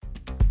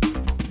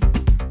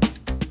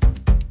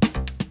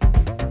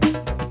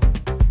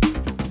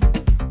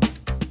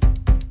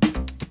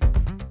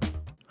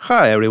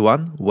Hi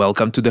everyone,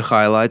 welcome to the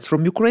Highlights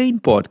from Ukraine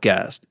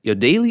podcast, your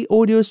daily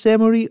audio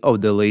summary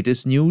of the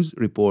latest news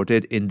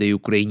reported in the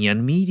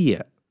Ukrainian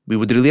media. We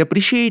would really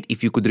appreciate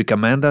if you could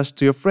recommend us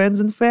to your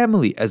friends and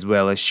family as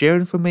well as share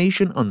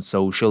information on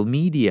social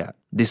media.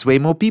 This way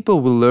more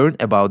people will learn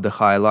about the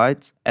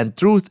highlights and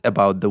truth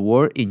about the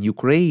war in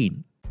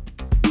Ukraine.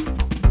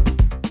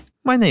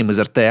 My name is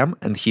Artem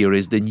and here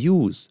is the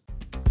news.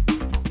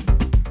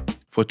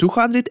 For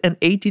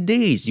 280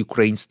 days,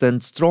 Ukraine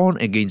stands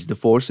strong against the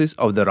forces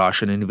of the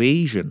Russian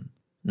invasion.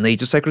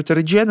 NATO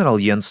Secretary General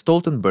Jens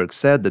Stoltenberg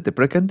said that the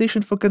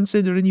precondition for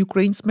considering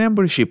Ukraine's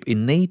membership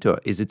in NATO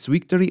is its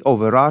victory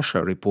over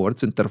Russia,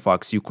 reports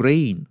Interfax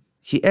Ukraine.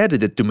 He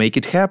added that to make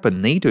it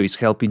happen, NATO is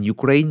helping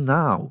Ukraine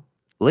now.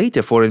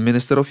 Later, Foreign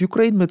Minister of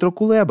Ukraine Dmytro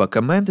Kuleba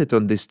commented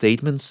on this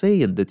statement,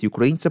 saying that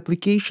Ukraine's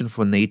application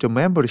for NATO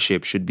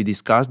membership should be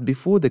discussed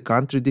before the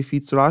country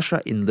defeats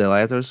Russia in the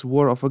latter's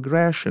war of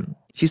aggression.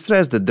 He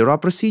stressed that there are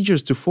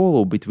procedures to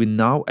follow between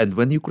now and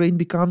when Ukraine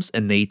becomes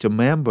a NATO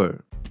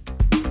member.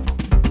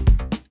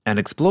 An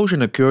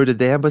explosion occurred at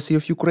the Embassy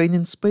of Ukraine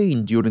in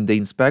Spain during the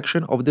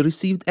inspection of the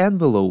received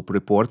envelope,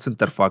 reports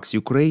Interfax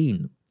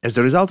Ukraine. As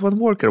a result, one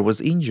worker was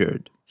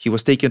injured. He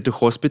was taken to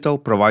hospital,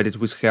 provided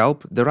with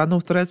help. There are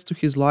no threats to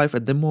his life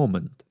at the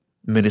moment.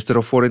 Minister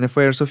of Foreign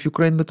Affairs of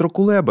Ukraine Dmytro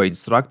Kuleba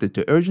instructed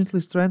to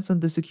urgently strengthen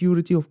the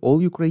security of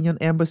all Ukrainian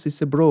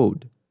embassies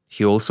abroad.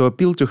 He also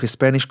appealed to his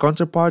Spanish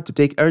counterpart to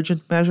take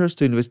urgent measures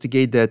to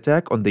investigate the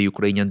attack on the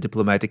Ukrainian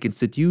diplomatic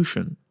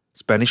institution.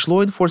 Spanish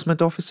law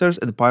enforcement officers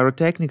and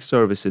pyrotechnic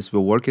services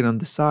were working on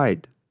the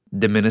site.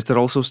 The minister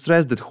also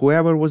stressed that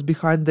whoever was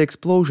behind the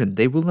explosion,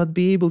 they will not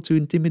be able to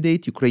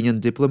intimidate Ukrainian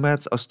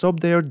diplomats or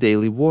stop their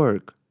daily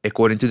work.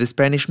 According to the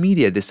Spanish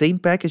media, the same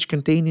package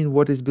containing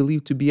what is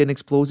believed to be an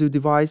explosive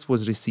device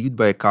was received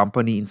by a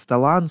company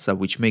Instalanza,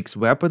 which makes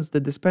weapons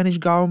that the Spanish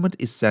government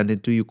is sending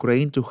to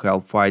Ukraine to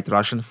help fight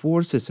Russian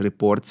forces,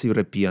 reports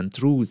European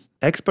Truth.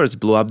 Experts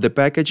blew up the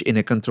package in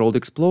a controlled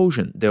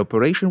explosion. The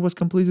operation was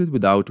completed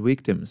without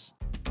victims.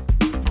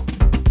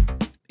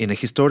 In a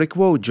historic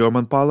vote,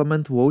 German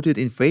parliament voted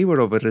in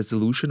favor of a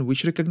resolution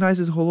which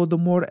recognizes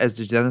Holodomor as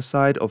the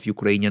genocide of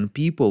Ukrainian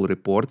people,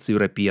 reports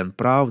European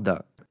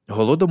Pravda.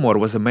 Holodomor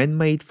was a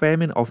man-made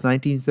famine of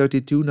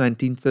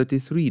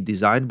 1932-1933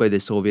 designed by the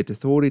Soviet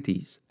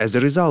authorities. As a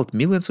result,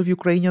 millions of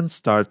Ukrainians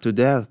starved to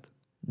death.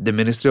 The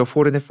Ministry of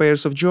Foreign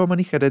Affairs of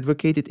Germany had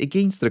advocated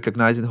against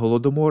recognizing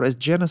Holodomor as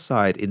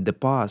genocide in the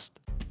past.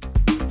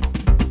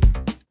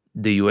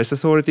 The US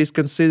authorities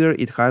consider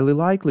it highly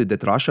likely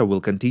that Russia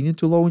will continue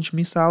to launch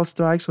missile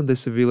strikes on the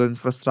civilian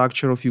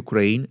infrastructure of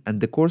Ukraine,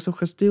 and the course of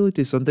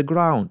hostilities on the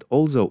ground,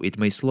 although it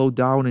may slow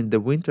down in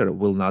the winter,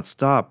 will not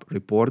stop,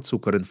 reports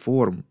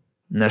Ukrinform.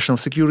 National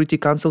Security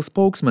Council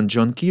spokesman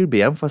John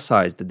Kirby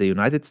emphasized that the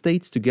United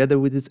States, together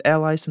with its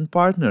allies and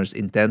partners,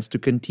 intends to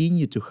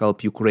continue to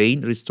help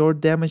Ukraine restore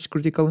damaged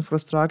critical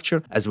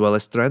infrastructure as well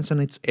as strengthen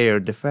its air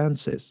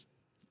defenses.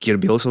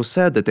 Kirby also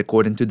said that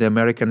according to the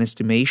American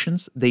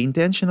estimations, the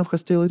intention of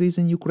hostilities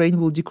in Ukraine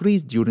will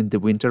decrease during the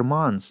winter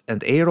months,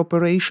 and air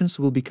operations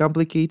will be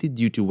complicated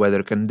due to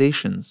weather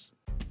conditions.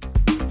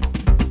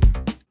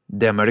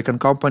 The American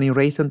company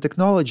Raytheon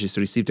Technologies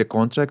received a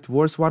contract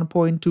worth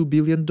 $1.2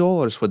 billion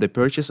for the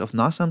purchase of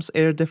NASAMS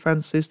air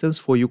defense systems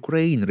for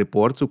Ukraine,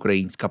 reports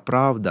Ukrainska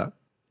Pravda.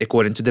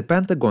 According to the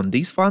Pentagon,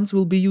 these funds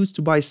will be used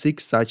to buy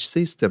 6 such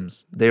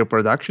systems. Their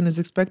production is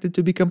expected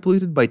to be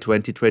completed by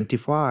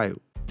 2025.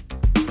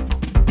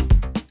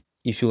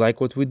 If you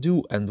like what we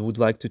do and would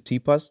like to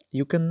tip us,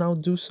 you can now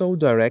do so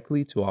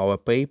directly to our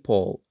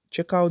PayPal.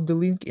 Check out the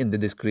link in the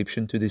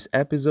description to this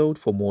episode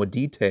for more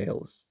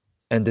details.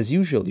 And as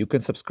usual, you can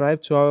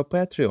subscribe to our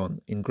Patreon.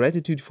 In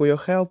gratitude for your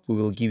help, we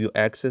will give you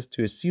access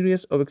to a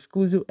series of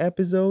exclusive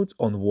episodes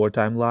on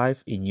wartime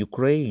life in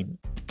Ukraine.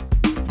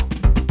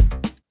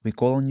 We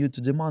call on you to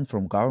demand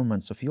from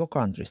governments of your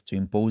countries to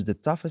impose the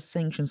toughest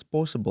sanctions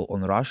possible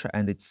on Russia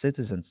and its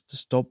citizens to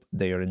stop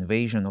their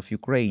invasion of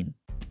Ukraine.